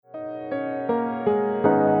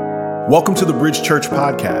Welcome to the Bridge Church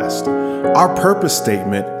podcast. Our purpose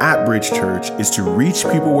statement at Bridge Church is to reach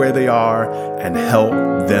people where they are and help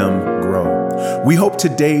them grow. We hope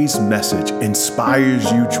today's message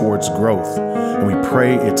inspires you towards growth, and we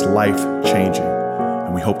pray it's life-changing.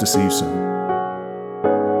 And we hope to see you soon.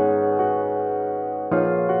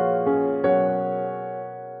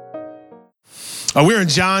 We're in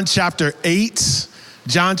John chapter 8.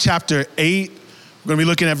 John chapter 8. We're going to be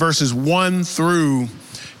looking at verses 1 through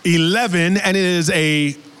 11, and it is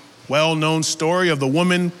a well-known story of the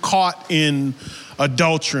woman caught in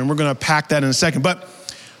adultery, and we're going to pack that in a second. But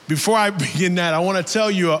before I begin that, I want to tell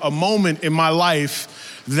you a moment in my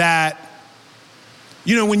life that,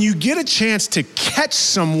 when you get a chance to catch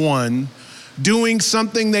someone doing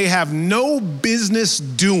something they have no business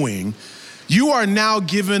doing, you are now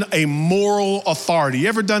given a moral authority. You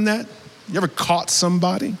ever done that? You ever caught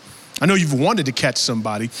somebody? I know you've wanted to catch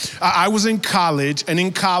somebody. I was in college, and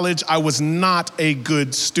in college, I was not a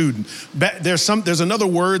good student. There's another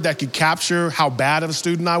word that could capture how bad of a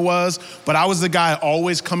student I was, but I was the guy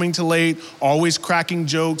always coming too late, always cracking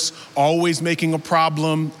jokes, always making a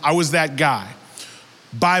problem. I was that guy.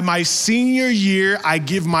 By my senior year, I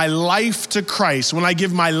give my life to Christ. When I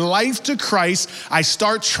give my life to Christ, I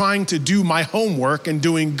start trying to do my homework and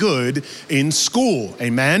doing good in school.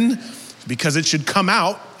 Amen? Because it should come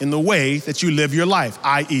out in the way that you live your life,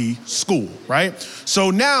 i.e. school, right?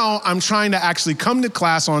 So now I'm trying to actually come to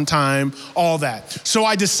class on time, all that. So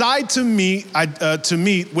I decide to meet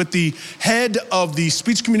with the head of the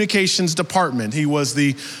speech communications department. He was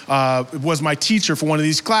my teacher for one of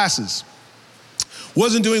these classes.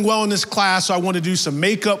 Wasn't doing well in this class, so I wanted to do some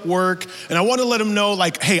makeup work, and I wanted to let him know,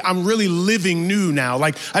 hey, I'm really living new now.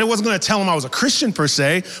 I wasn't going to tell him I was a Christian per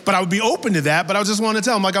se, but I would be open to that, but I just wanted to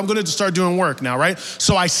tell him, I'm going to start doing work now, right?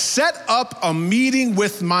 So I set up a meeting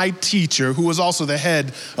with my teacher, who was also the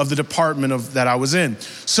head of the department that I was in.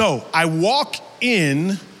 So I walk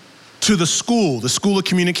in to the school of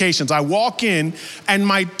communications. I walk in, and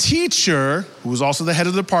my teacher, who was also the head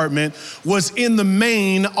of the department, was in the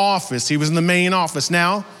main office. He was in the main office.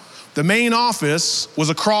 Now, the main office was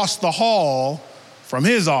across the hall from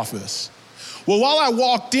his office. Well, while I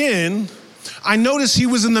walked in, I noticed he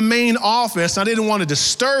was in the main office. I didn't want to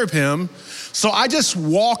disturb him, so I just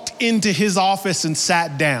walked into his office and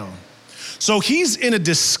sat down. So he's in a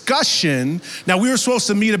discussion. Now, we were supposed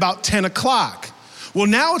to meet about 10 o'clock. Well,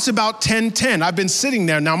 now it's about 10:10. I've been sitting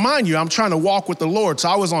there. Now, mind you, I'm trying to walk with the Lord, so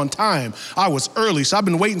I was on time. I was early, so I've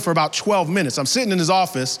been waiting for about 12 minutes. I'm sitting in his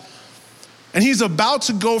office, and he's about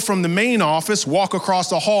to go from the main office, walk across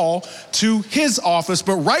the hall to his office,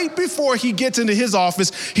 but right before he gets into his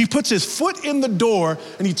office, he puts his foot in the door,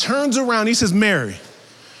 and he turns around. He says, "Mary,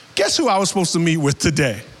 guess who I was supposed to meet with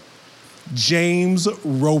today?" James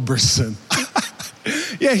Roberson.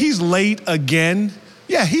 Yeah, he's late again.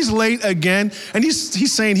 Yeah, he's late again, and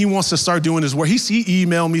he's saying he wants to start doing his work. He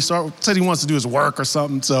emailed me, said he wants to do his work or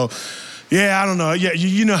something, so yeah, I don't know. Yeah,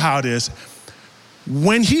 you know how it is.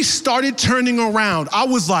 When he started turning around, I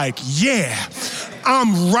was like, yeah,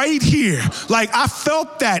 I'm right here. I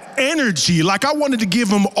felt that energy, I wanted to give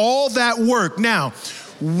him all that work. Now,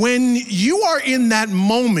 when you are in that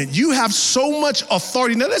moment, you have so much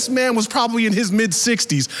authority. Now, this man was probably in his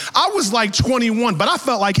mid-60s. I was 21, but I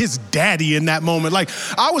felt like his daddy in that moment.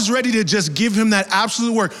 I was ready to just give him that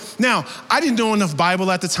absolute work. Now, I didn't know enough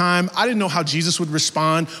Bible at the time. I didn't know how Jesus would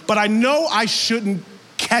respond, but I know I shouldn't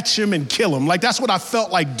catch him and kill him. That's what I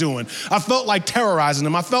felt like doing. I felt like terrorizing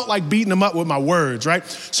him. I felt like beating him up with my words, right?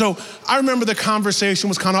 So I remember the conversation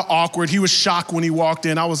was kind of awkward. He was shocked when he walked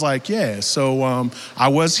in. I was like, yeah, so I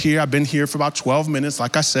was here. I've been here for about 12 minutes.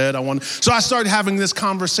 Like I said, so I started having this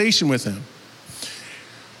conversation with him.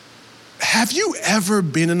 Have you ever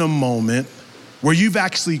been in a moment where you've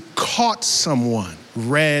actually caught someone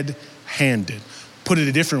red-handed? Put it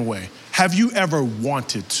a different way. Have you ever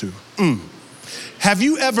wanted to? Have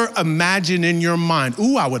you ever imagined in your mind,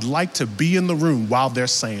 I would like to be in the room while they're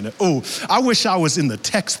saying it. I wish I was in the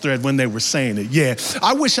text thread when they were saying it. Yeah,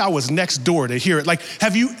 I wish I was next door to hear it.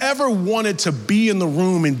 Have you ever wanted to be in the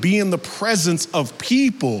room and be in the presence of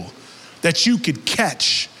people that you could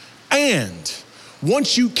catch? And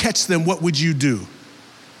once you catch them, what would you do?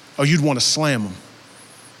 You'd want to slam them.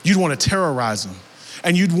 You'd want to terrorize them.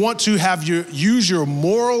 And you'd want to use your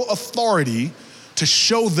moral authority to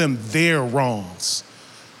show them their wrongs.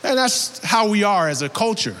 And that's how we are as a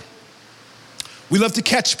culture. We love to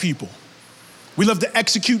catch people. We love to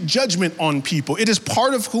execute judgment on people. It is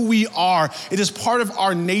part of who we are. It is part of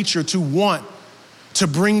our nature to want to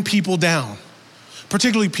bring people down,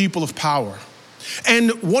 particularly people of power.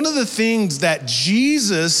 And one of the things that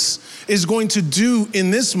Jesus is going to do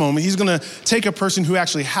in this moment, he's going to take a person who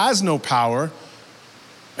actually has no power,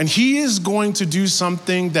 and he is going to do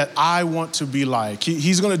something that I want to be like.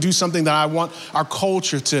 He's going to do something that I want our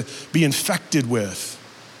culture to be infected with.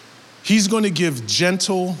 He's going to give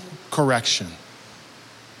gentle correction.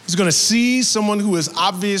 He's going to see someone who is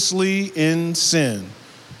obviously in sin,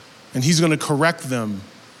 and he's going to correct them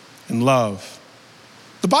in love.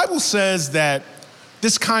 The Bible says that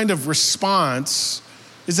this kind of response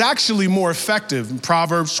is actually more effective. In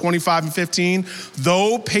Proverbs 25:15,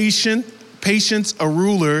 through patience a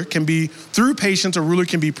ruler can be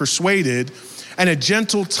persuaded, and a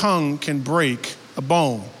gentle tongue can break a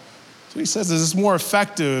bone. So he says this is more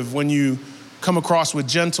effective when you come across with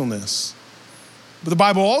gentleness. But the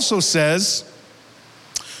Bible also says,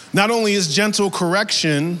 not only is gentle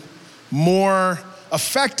correction more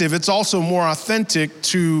effective, it's also more authentic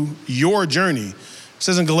to your journey. It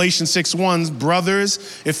says in Galatians 6:1, brothers,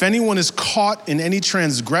 if anyone is caught in any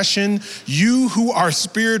transgression, you who are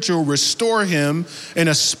spiritual, restore him in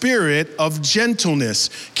a spirit of gentleness.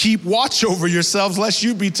 Keep watch over yourselves, lest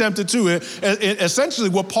you be tempted to it. Essentially,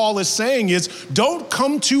 what Paul is saying is, don't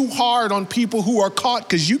come too hard on people who are caught,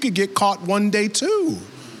 because you could get caught one day too.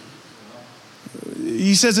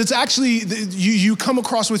 He says it's actually, you come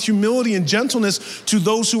across with humility and gentleness to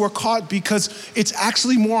those who are caught, because it's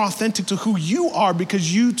actually more authentic to who you are,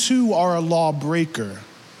 because you too are a lawbreaker.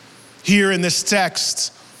 Here in this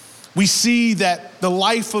text, we see that the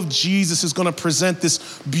life of Jesus is going to present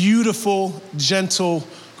this beautiful, gentle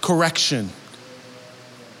correction.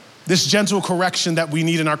 This gentle correction that we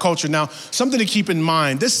need in our culture. Now, something to keep in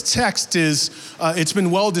mind, this text it's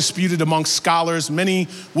been well disputed among scholars. Many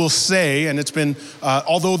will say, and it's been,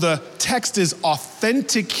 although the text is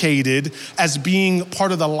authenticated as being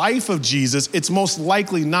part of the life of Jesus, it's most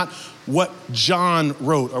likely not what John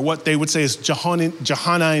wrote, or what they would say is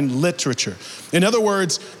Johannine literature. In other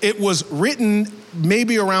words, it was written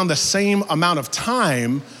maybe around the same amount of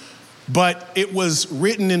time, but it was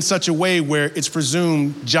written in such a way where it's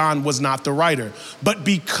presumed John was not the writer. But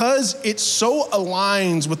because it so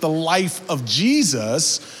aligns with the life of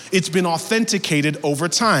Jesus, it's been authenticated over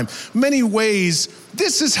time. Many ways,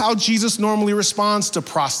 this is how Jesus normally responds to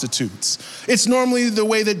prostitutes. It's normally the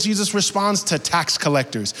way that Jesus responds to tax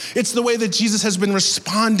collectors. It's the way that Jesus has been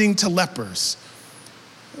responding to lepers.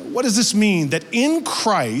 What does this mean? That in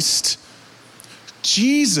Christ,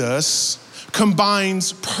 Jesus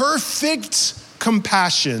combines perfect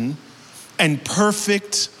compassion and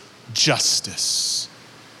perfect justice.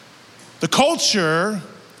 The culture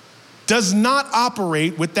does not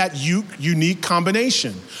operate with that unique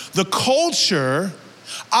combination. The culture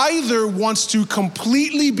either wants to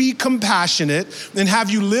completely be compassionate and have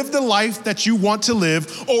you live the life that you want to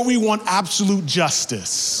live, or we want absolute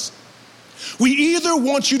justice. We either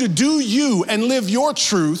want you to do you and live your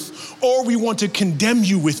truth, or we want to condemn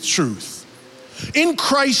you with truth. In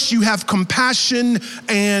Christ, you have compassion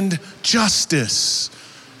and justice.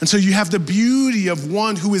 And so you have the beauty of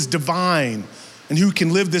one who is divine and who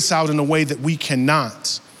can live this out in a way that we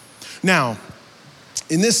cannot. Now,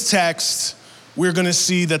 in this text, we're going to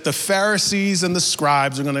see that the Pharisees and the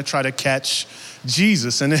scribes are going to try to catch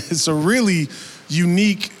Jesus. And it's a really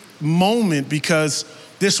unique moment, because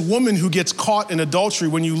this woman who gets caught in adultery,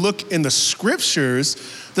 when you look in the scriptures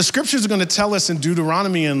are going to tell us in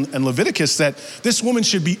Deuteronomy and Leviticus that this woman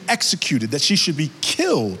should be executed, that she should be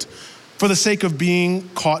killed for the sake of being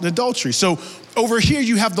caught in adultery. So over here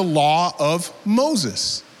you have the law of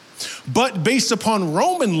Moses. But based upon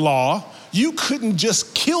Roman law, you couldn't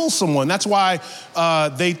just kill someone. That's why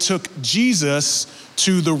they took Jesus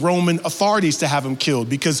to the Roman authorities to have him killed,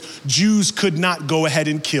 because Jews could not go ahead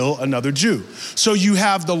and kill another Jew. So you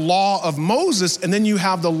have the law of Moses, and then you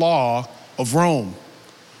have the law of Rome.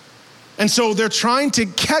 And so they're trying to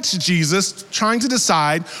catch Jesus, trying to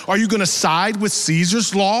decide, are you going to side with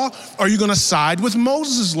Caesar's law? Or are you going to side with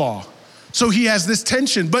Moses' law? So he has this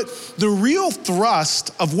tension. But the real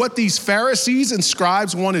thrust of what these Pharisees and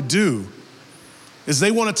scribes want to do is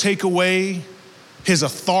they want to take away his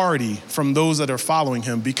authority from those that are following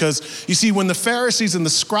him. Because you see, when the Pharisees and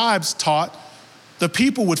the scribes taught, the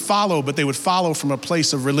people would follow, but they would follow from a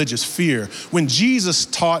place of religious fear. When Jesus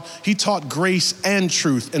taught, he taught grace and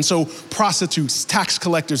truth. And so prostitutes, tax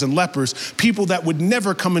collectors, and lepers, people that would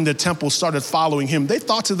never come into temple, started following him. They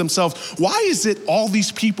thought to themselves, why is it all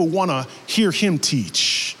these people want to hear him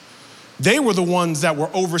teach? They were the ones that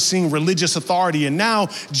were overseeing religious authority, and now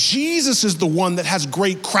Jesus is the one that has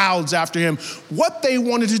great crowds after him. What they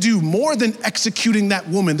wanted to do, more than executing that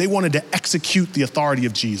woman, they wanted to execute the authority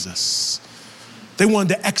of Jesus. They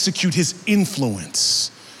wanted to execute his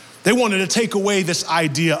influence. They wanted to take away this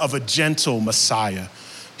idea of a gentle Messiah.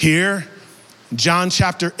 Here, John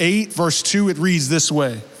chapter 8, verse 2, it reads this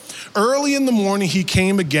way. Early in the morning, he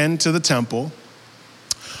came again to the temple.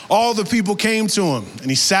 All the people came to him,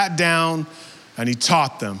 and he sat down and he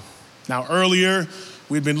taught them. Now, earlier,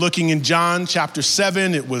 we've been looking in John chapter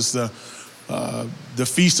 7. It was the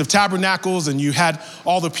Feast of Tabernacles, and you had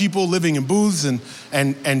all the people living in booths,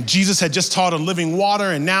 and Jesus had just taught on living water,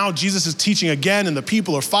 and now Jesus is teaching again, and the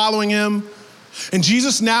people are following him. And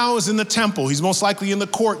Jesus now is in the temple. He's most likely in the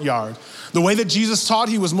courtyard. The way that Jesus taught,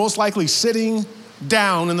 he was most likely sitting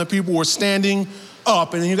down, and the people were standing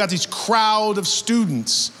up, and then you got these crowd of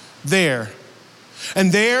students there.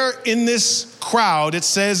 And there in this crowd, it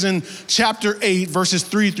says in chapter 8, verses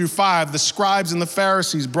 3 through 5, the scribes and the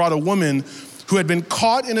Pharisees brought a woman who had been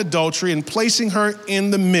caught in adultery, and placing her in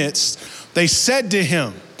the midst, they said to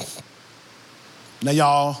him, now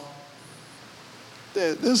y'all,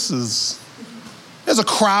 there's a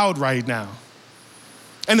crowd right now.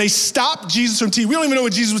 And they stopped Jesus from teaching. We don't even know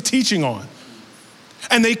what Jesus was teaching on.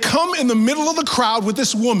 And they come in the middle of the crowd with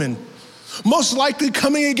this woman, most likely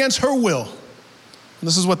coming against her will. And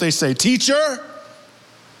this is what they say, teacher,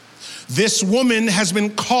 this woman has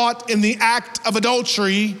been caught in the act of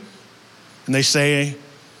adultery. And they say,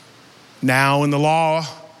 now in the law,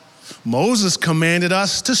 Moses commanded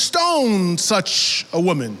us to stone such a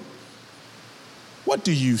woman. What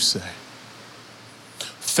do you say?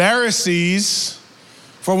 Pharisees,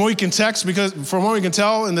 from what we can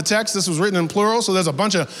tell in the text, this was written in plural, so there's a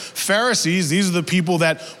bunch of Pharisees. These are the people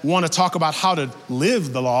that want to talk about how to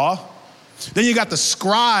live the law. Then you got the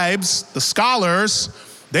scribes, the scholars.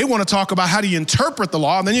 They want to talk about how do you interpret the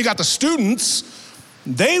law. And then you got the students.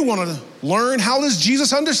 They want to learn how does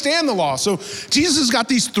Jesus understand the law. So Jesus has got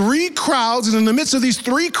these three crowds, and in the midst of these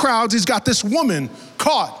three crowds, he's got this woman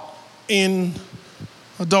caught in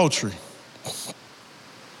adultery.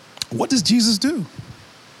 What does Jesus do?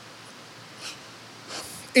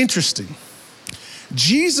 Interesting.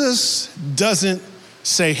 Jesus doesn't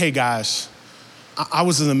say, hey guys, I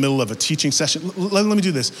was in the middle of a teaching session. Let me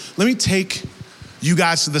do this. Let me take you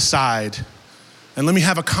guys to the side and let me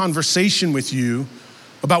have a conversation with you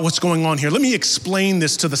about what's going on here. Let me explain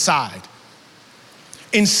this to the side.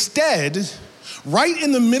 Instead, right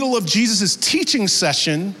in the middle of Jesus' teaching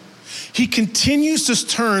session, he continues to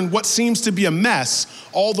turn what seems to be a mess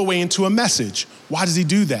all the way into a message. Why does he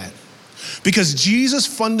do that? Because Jesus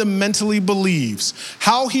fundamentally believes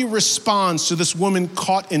how he responds to this woman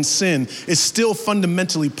caught in sin is still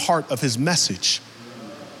fundamentally part of his message.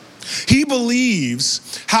 He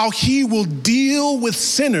believes how he will deal with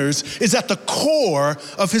sinners is at the core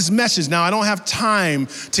of his message. Now, I don't have time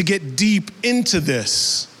to get deep into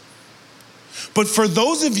this, but for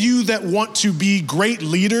those of you that want to be great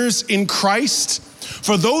leaders in Christ,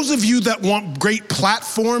 for those of you that want great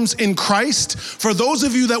platforms in Christ, for those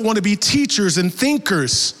of you that want to be teachers and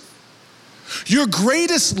thinkers, your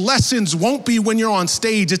greatest lessons won't be when you're on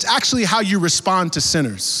stage. It's actually how you respond to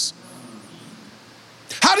sinners.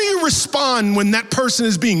 How do you respond when that person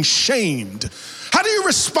is being shamed? How do you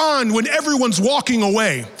respond when everyone's walking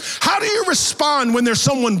away? How do you respond when there's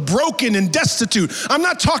someone broken and destitute? I'm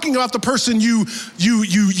not talking about the person you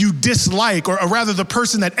dislike, or rather the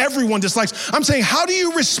person that everyone dislikes. I'm saying, how do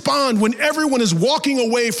you respond when everyone is walking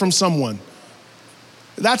away from someone?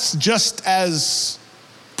 That's just as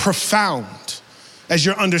profound as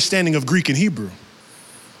your understanding of Greek and Hebrew.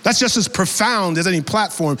 That's just as profound as any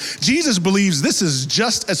platform. Jesus believes this is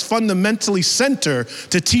just as fundamentally center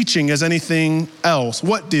to teaching as anything else.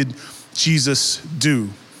 What did Jesus do?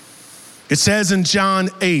 It says in John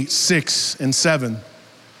 8, 6 and 7,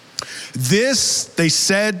 this they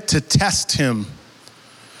said to test him,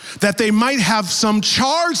 that they might have some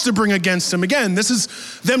charge to bring against him. Again, this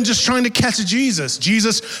is them just trying to catch Jesus.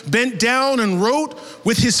 Jesus bent down and wrote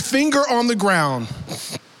with his finger on the ground.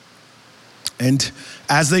 And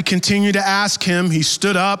as they continued to ask him, he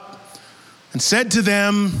stood up and said to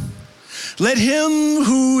them, let him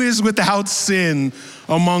who is without sin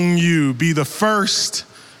among you be the first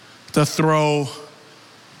to throw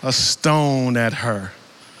a stone at her.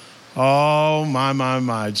 Oh,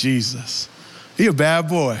 my, Jesus. He a bad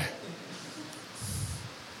boy.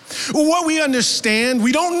 Well, what we understand,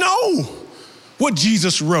 we don't know what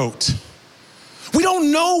Jesus wrote. We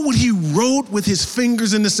don't know what he wrote with his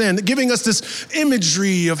fingers in the sand, giving us this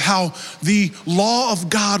imagery of how the law of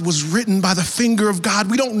God was written by the finger of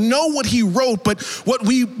God. We don't know what he wrote, but what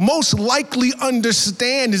we most likely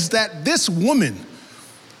understand is that this woman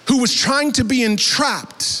who was trying to be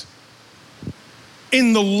entrapped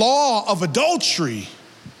in the law of adultery,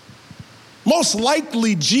 Most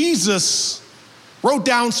likely, Jesus wrote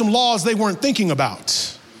down some laws they weren't thinking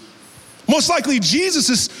about. Most likely, Jesus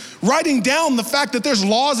is writing down the fact that there's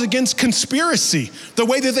laws against conspiracy, the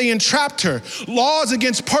way that they entrapped her, laws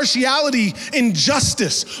against partiality,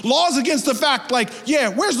 injustice, laws against the fact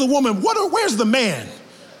where's the woman? Where's the man?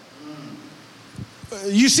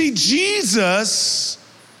 You see, Jesus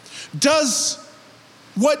does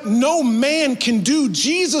what no man can do.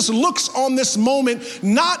 Jesus looks on this moment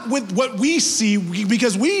not with what we see,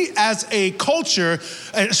 because we as a culture,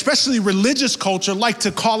 especially religious culture, like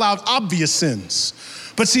to call out obvious sins.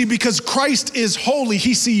 But see, because Christ is holy,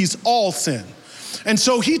 he sees all sin. And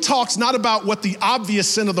so he talks not about what the obvious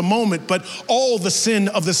sin of the moment, but all the sin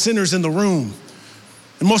of the sinners in the room.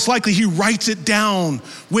 And most likely he writes it down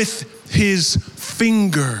with his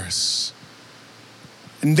fingers.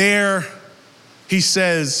 And there he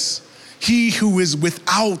says, he who is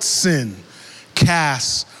without sin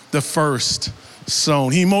casts the first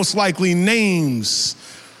stone. He most likely names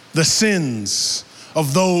the sins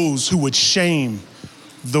of those who would shame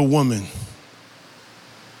the woman.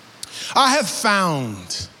 I have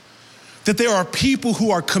found that there are people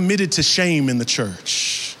who are committed to shame in the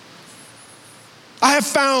church. I have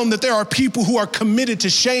found that there are people who are committed to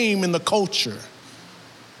shame in the culture.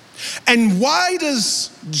 And why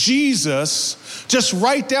does Jesus just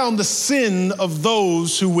write down the sin of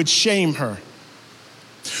those who would shame her?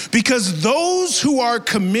 Because those who are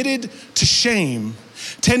committed to shame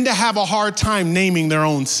tend to have a hard time naming their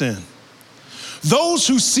own sin. Those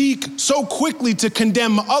who seek so quickly to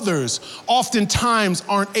condemn others oftentimes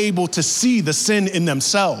aren't able to see the sin in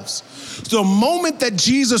themselves. So the moment that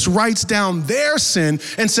Jesus writes down their sin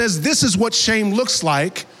and says, this is what shame looks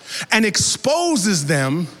like, and exposes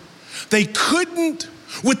them, they couldn't,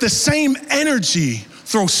 with the same energy,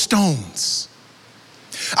 throw stones.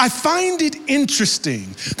 I find it interesting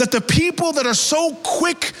that the people that are so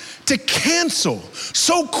quick to cancel,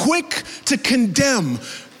 so quick to condemn,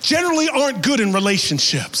 generally aren't good in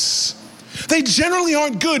relationships. They generally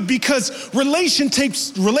aren't good because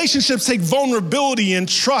relationships take vulnerability and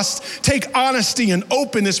trust, take honesty and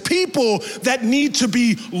openness. People that need to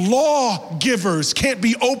be lawgivers can't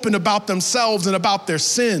be open about themselves and about their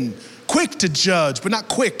sin. Quick to judge, but not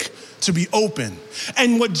quick to be open.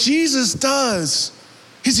 And what Jesus does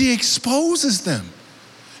is he exposes them.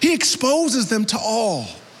 He exposes them to all.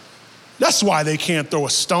 That's why they can't throw a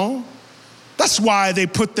stone. That's why they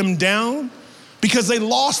put them down, because they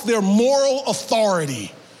lost their moral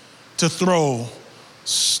authority to throw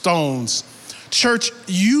stones. Church,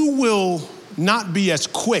 you will not be as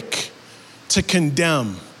quick to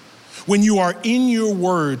condemn when you are in your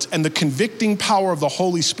words and the convicting power of the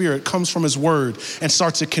Holy Spirit comes from his word and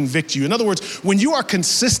starts to convict you. In other words, when you are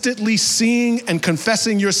consistently seeing and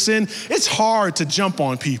confessing your sin, it's hard to jump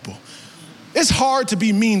on people. It's hard to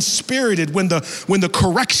be mean-spirited when the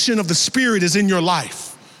correction of the Spirit is in your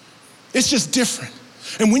life. It's just different.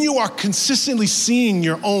 And when you are consistently seeing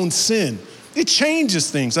your own sin, it changes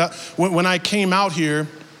things. When I came out here,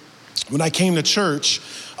 when I came to church,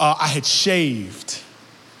 I had shaved.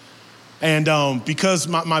 And because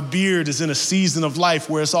my beard is in a season of life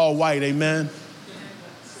where it's all white, amen?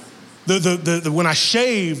 When I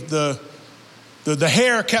shaved, the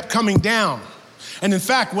hair kept coming down. And in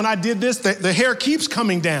fact, when I did this, the hair keeps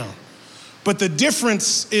coming down. But the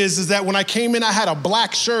difference is that when I came in, I had a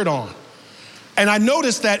black shirt on. And I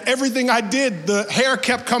noticed that everything I did, the hair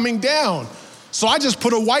kept coming down. So I just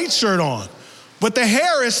put a white shirt on. But the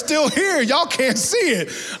hair is still here. Y'all can't see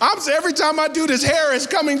it. Every time I do this, hair is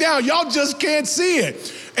coming down. Y'all just can't see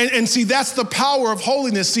it. And see, that's the power of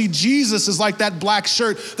holiness. See, Jesus is like that black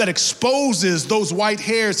shirt that exposes those white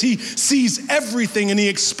hairs. He sees everything and he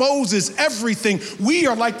exposes everything. We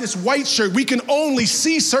are like this white shirt. We can only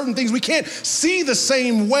see certain things. We can't see the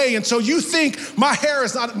same way. And so you think my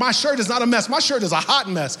shirt is not a mess. My shirt is a hot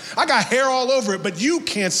mess. I got hair all over it, but you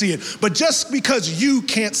can't see it. But just because you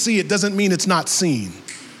can't see it doesn't mean it's not seen.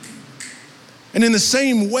 And in the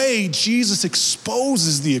same way, Jesus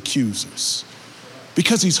exposes the accusers,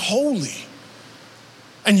 because he's holy.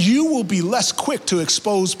 And you will be less quick to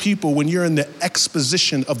expose people when you're in the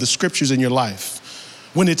exposition of the scriptures in your life,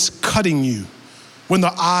 when it's cutting you, when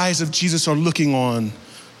the eyes of Jesus are looking on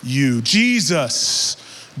you. Jesus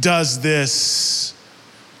does this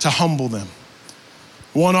to humble them.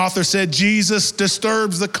 One author said, Jesus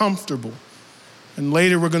disturbs the comfortable. And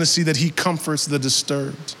later we're going to see that he comforts the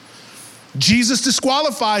disturbed. Jesus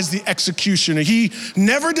disqualifies the executioner. He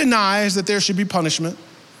never denies that there should be punishment.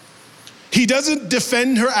 He doesn't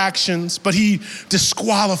defend her actions, but he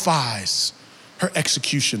disqualifies her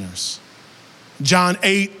executioners. John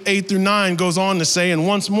 8:8-9 goes on to say, and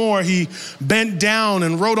once more he bent down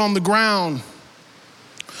and wrote on the ground.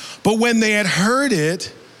 But when they had heard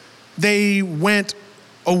it, they went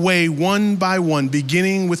away one by one,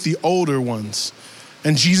 beginning with the older ones.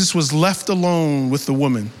 And Jesus was left alone with the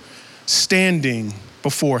woman standing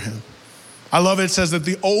before him. I love it. It says that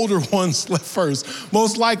the older ones left first.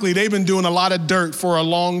 Most likely they've been doing a lot of dirt for a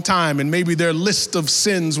long time, and maybe their list of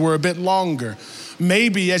sins were a bit longer.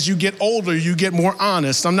 Maybe as you get older, you get more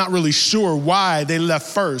honest. I'm not really sure why they left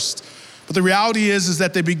first. But the reality is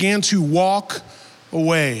that they began to walk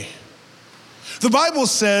away. The Bible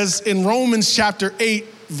says in Romans chapter 8,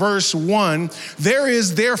 verse 1, there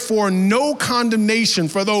is therefore no condemnation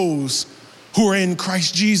for those who are in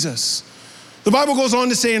Christ Jesus. The Bible goes on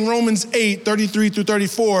to say in Romans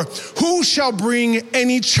 8:33-34, who shall bring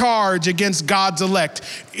any charge against God's elect?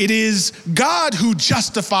 It is God who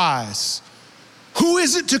justifies. Who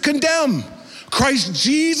is it to condemn? Christ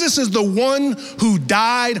Jesus is the one who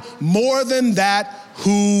died, more than that,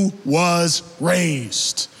 who was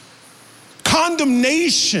raised.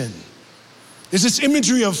 Condemnation is this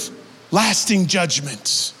imagery of lasting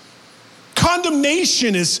judgment.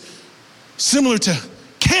 Condemnation is similar to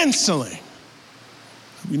canceling.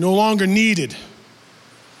 We no longer needed.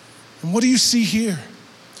 And what do you see here?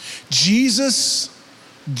 Jesus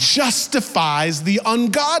justifies the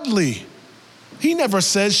ungodly. He never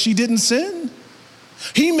says she didn't sin.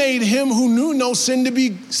 He made him who knew no sin to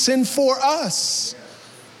be sin for us.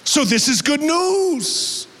 So this is good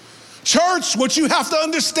news. Church, what you have to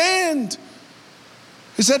understand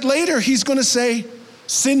is that later he's going to say,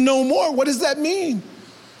 sin no more. What does that mean?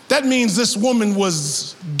 That means this woman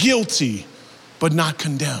was guilty, but not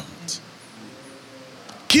condemned.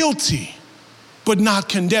 Guilty, but not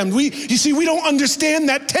condemned. You see, we don't understand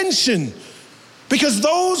that tension, because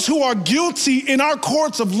those who are guilty in our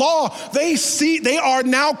courts of law, they are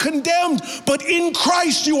now condemned. But in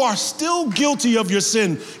Christ, you are still guilty of your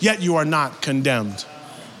sin, yet you are not condemned.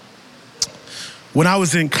 When I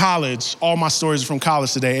was in college, all my stories are from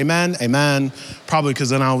college today. Amen? Amen. Probably because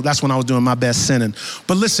that's when I was doing my best sinning.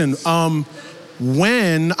 But listen,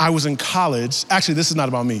 when I was in college, actually, this is not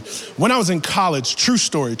about me. When I was in college, true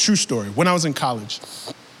story. When I was in college,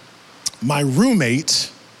 my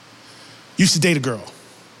roommate used to date a girl.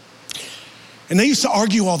 And they used to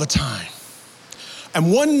argue all the time.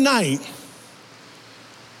 And one night,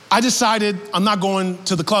 I decided I'm not going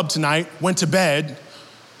to the club tonight, went to bed.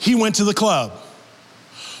 He went to the club.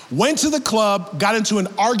 Went to the club, got into an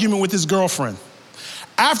argument with his girlfriend.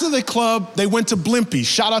 After the club, they went to Blimpies.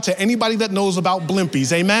 Shout out to anybody that knows about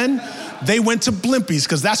Blimpies, amen? They went to Blimpies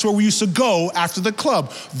because that's where we used to go after the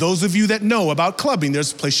club. Those of you that know about clubbing,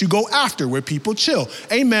 there's a place you go after where people chill.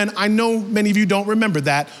 Amen, I know many of you don't remember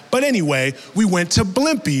that, but anyway, we went to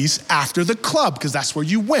Blimpies after the club because that's where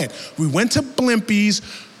you went. We went to Blimpies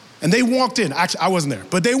and they walked in. Actually, I wasn't there,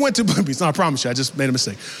 but they went to Blimpies. No, I promise you, I just made a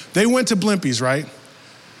mistake. They went to Blimpies, right?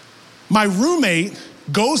 My roommate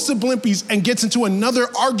goes to Blimpies and gets into another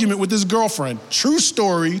argument with his girlfriend. True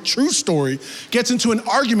story, gets into an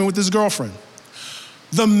argument with his girlfriend.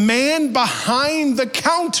 The man behind the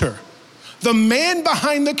counter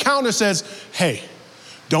says, hey,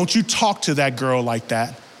 don't you talk to that girl like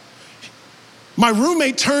that. My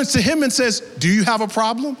roommate turns to him and says, do you have a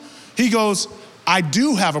problem? He goes, I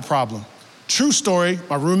do have a problem. True story,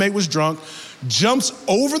 my roommate was drunk, jumps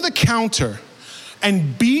over the counter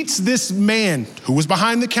and beats this man who was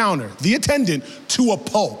behind the counter, the attendant, to a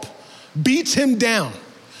pulp. Beats him down.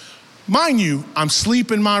 Mind you, I'm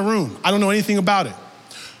asleep in my room. I don't know anything about it.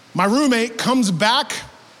 My roommate comes back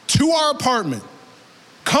to our apartment,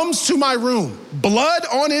 comes to my room, blood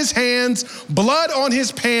on his hands, blood on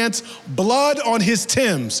his pants, blood on his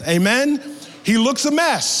Timbs. Amen? He looks a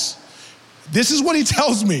mess. This is what he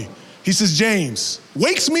tells me. He says, James,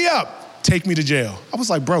 wakes me up, take me to jail. I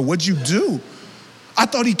was like, bro, what'd you do? I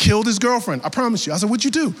thought he killed his girlfriend. I promise you. I said, what'd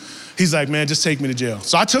you do? He's like, man, just take me to jail.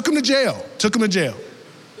 So I took him to jail.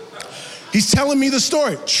 He's telling me the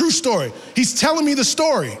story. True story. He's telling me the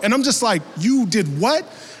story. And I'm just like, you did what?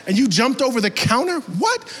 And you jumped over the counter?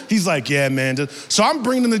 What? He's like, yeah, man. So I'm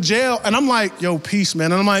bringing him to jail. And I'm like, yo, peace,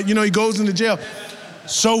 man. And I'm like, he goes into jail.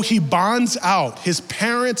 So he bonds out. His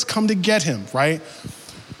parents come to get him, right?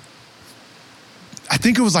 I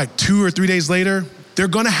think it was like 2 or 3 days later. They're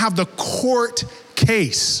going to have the court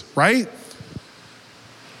case, right?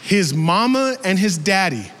 His mama and his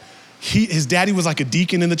daddy his daddy was like a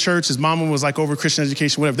deacon in the church. His mama was like over Christian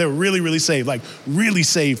education, whatever. They were really, really saved, like really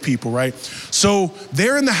saved people, right? So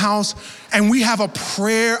they're in the house and we have a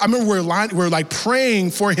prayer. I remember we're like praying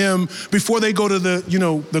for him before they go to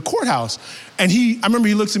the courthouse. And I remember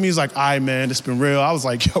he looks at me, he's like, all right, man, it's been real. I was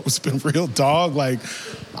like, yo, it's been real, dog. Like,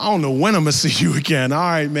 I don't know when I'm gonna see you again. All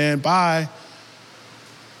right, man, bye.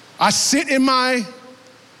 I sit in my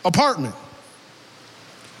apartment.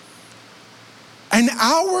 An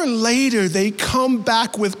hour later, they come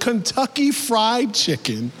back with Kentucky Fried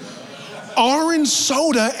Chicken, orange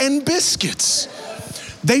soda, and biscuits.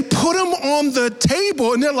 They put them on the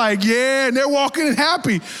table and they're like, yeah, and they're walking in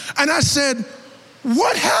happy. And I said,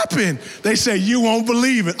 what happened? They said, you won't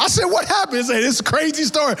believe it. I said, what happened? They said, it's a crazy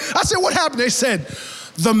story. I said, what happened? They said,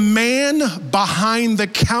 the man behind the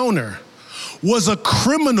counter was a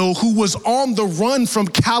criminal who was on the run from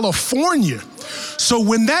California. So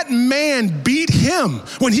when that man beat him,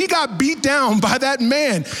 when he got beat down by that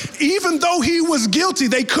man, even though he was guilty,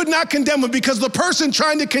 they could not condemn him because the person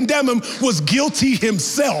trying to condemn him was guilty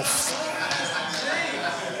himself.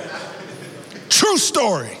 True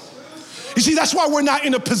story. You see, that's why we're not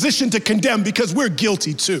in a position to condemn, because we're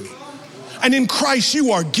guilty too. And in Christ,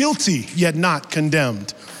 you are guilty, yet not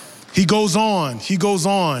condemned. He goes on.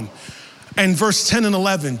 And verse 10 and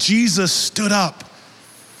 11, Jesus stood up.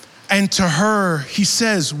 And to her, he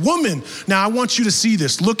says, woman, now I want you to see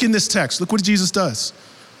this. Look in this text. Look what Jesus does.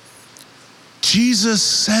 Jesus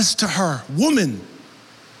says to her, woman,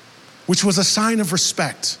 which was a sign of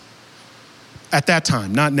respect at that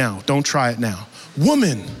time, not now. Don't try it now.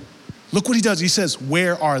 Woman, look what he does. He says,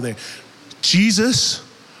 where are they? Jesus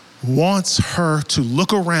wants her to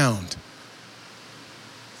look around.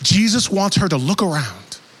 Jesus wants her to look around.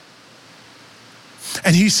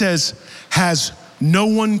 And he says, has no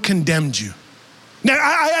one condemned you? Now,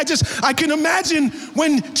 I can imagine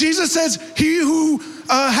when Jesus says, he who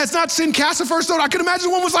has not sinned cast the first stone. I can imagine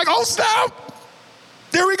one was like, oh, snap.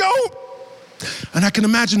 There we go. And I can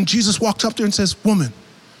imagine Jesus walks up there and says, woman.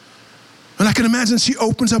 And I can imagine she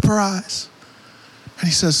opens up her eyes. And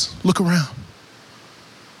he says, look around.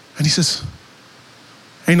 And he says,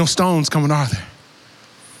 ain't no stones coming, are there?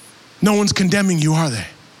 No one's condemning you, are they?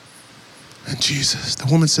 And the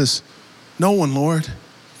woman says, no one, Lord.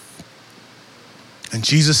 And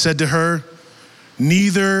Jesus said to her,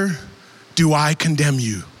 neither do I condemn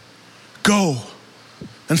you. Go,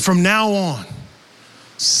 and from now on,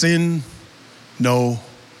 sin no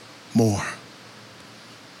more.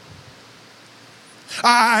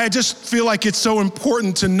 I just feel like it's so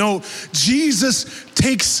important to note, Jesus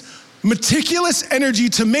takes meticulous energy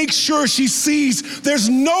to make sure she sees there's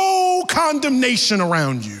no condemnation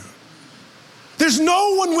around you. There's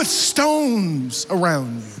no one with stones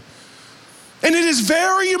around you. And it is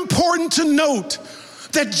very important to note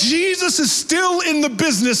that Jesus is still in the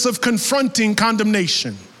business of confronting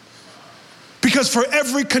condemnation. Because for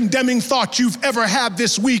every condemning thought you've ever had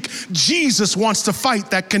this week, Jesus wants to fight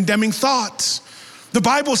that condemning thought. The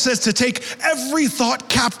Bible says to take every thought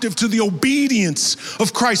captive to the obedience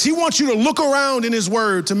of Christ. He wants you to look around in his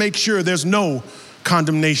word to make sure there's no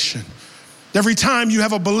condemnation. Every time you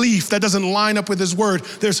have a belief that doesn't line up with his word,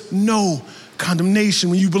 there's no condemnation.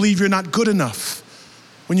 When you believe you're not good enough,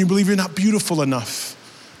 when you believe you're not beautiful enough,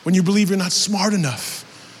 when you believe you're not smart enough,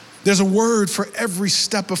 there's a word for every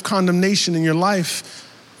step of condemnation in your life.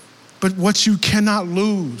 But what you cannot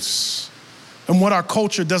lose, and what our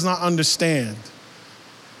culture does not understand,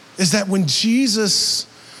 is that when Jesus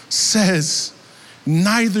says,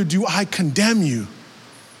 neither do I condemn you,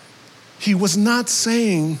 he was not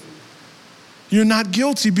saying you're not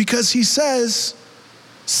guilty, because he says,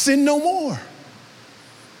 sin no more.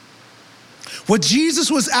 What Jesus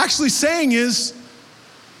was actually saying is,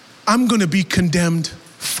 I'm going to be condemned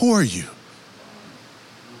for you.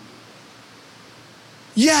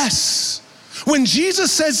 Yes. When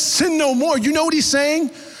Jesus says sin no more, you know what he's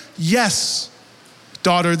saying? Yes,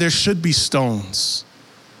 daughter, there should be stones,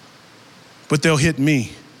 but they'll hit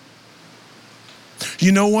me.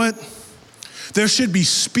 You know what? There should be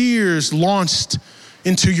spears launched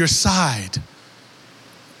into your side,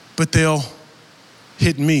 but they'll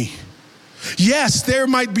hit me. Yes, there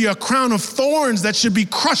might be a crown of thorns that should be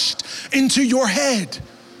crushed into your head,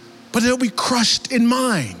 but it'll be crushed in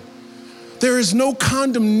mine. There is no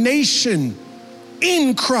condemnation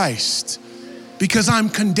in Christ because I'm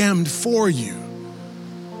condemned for you.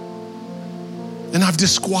 And I've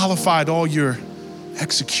disqualified all your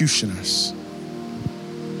executioners.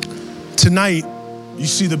 Tonight, you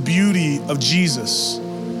see the beauty of Jesus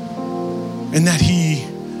in that he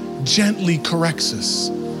gently corrects us.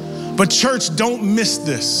 But church, don't miss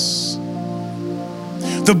this.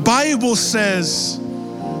 The Bible says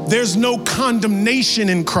there's no condemnation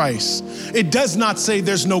in Christ. It does not say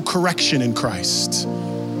there's no correction in Christ.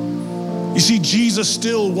 You see, Jesus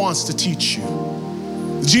still wants to teach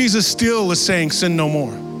you. Jesus still is saying, sin no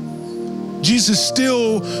more. Jesus is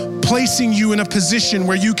still placing you in a position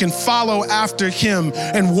where you can follow after him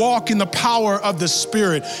and walk in the power of the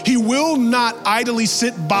Spirit. He will not idly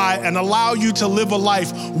sit by and allow you to live a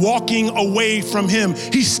life walking away from him.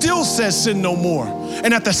 He still says sin no more.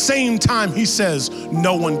 And at the same time, he says,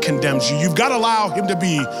 no one condemns you. You've got to allow him to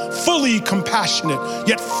be fully compassionate,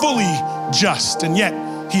 yet fully just. And yet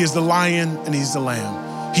he is the lion and he's the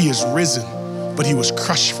lamb. He is risen, but he was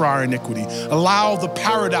crushed for our iniquity. Allow the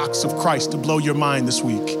paradox of Christ to blow your mind this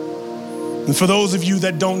week. And for those of you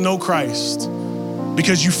that don't know Christ,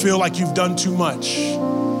 because you feel like you've done too much,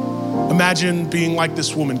 imagine being like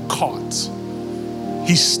this woman caught.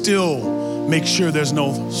 He still makes sure there's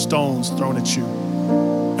no stones thrown at you.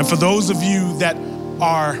 And for those of you that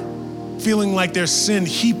are feeling like there's sin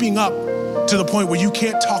heaping up to the point where you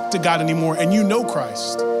can't talk to God anymore and you know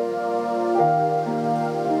Christ,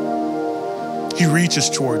 he reaches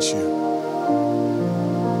towards you.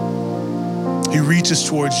 He reaches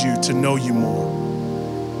towards you to know you more.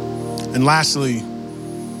 And lastly,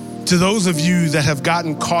 to those of you that have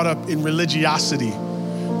gotten caught up in religiosity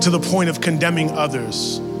to the point of condemning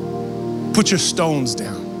others, put your stones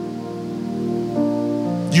down.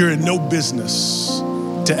 You're in no business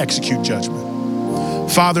to execute judgment.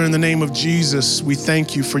 Father, in the name of Jesus, we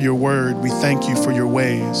thank you for your word. We thank you for your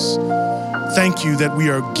ways. Thank you that we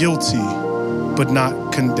are guilty but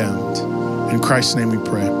not condemned. In Christ's name we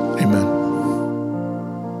pray, amen.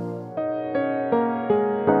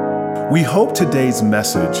 We hope today's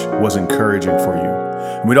message was encouraging for you.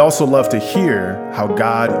 We'd also love to hear how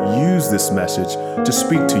God used this message to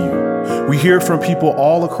speak to you. We hear from people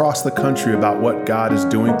all across the country about what God is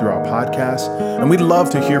doing through our podcast, and we'd love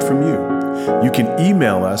to hear from you. You can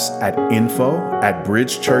email us at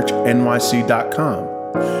info@bridgechurchnyc.com.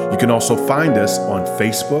 You can also find us on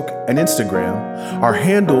Facebook and Instagram. Our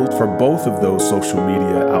handle for both of those social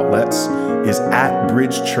media outlets is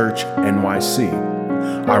 @bridgechurchnyc.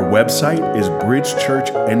 Our website is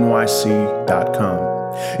bridgechurchnyc.com.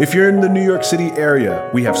 If you're in the New York City area,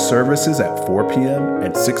 we have services at 4 p.m.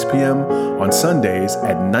 and 6 p.m. on Sundays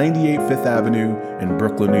at 98 Fifth Avenue in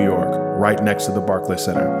Brooklyn, New York, right next to the Barclays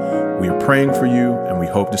Center. We are praying for you, and we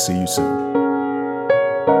hope to see you soon.